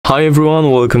Hi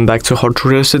everyone, welcome back to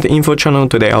HardReset.Info channel.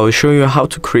 Today I will show you how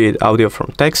to create audio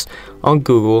from text on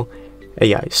Google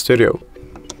AI Studio.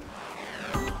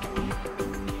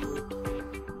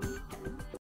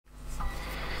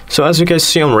 So as you can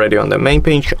see, I'm already on the main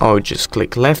page. I'll just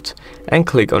click left and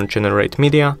click on Generate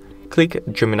Media, click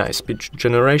Gemini Speech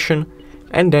Generation,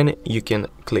 and then you can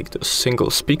click the single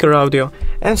speaker audio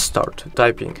and start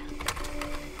typing.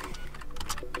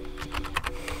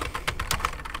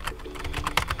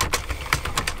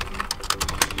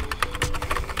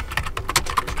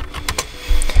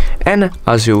 And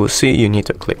as you will see, you need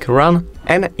to click run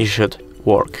and it should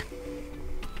work.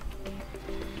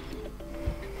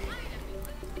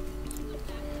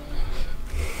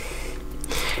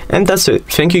 And that's it.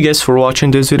 Thank you guys for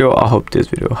watching this video. I hope this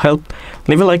video helped.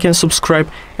 Leave a like and subscribe,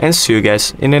 and see you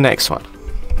guys in the next one.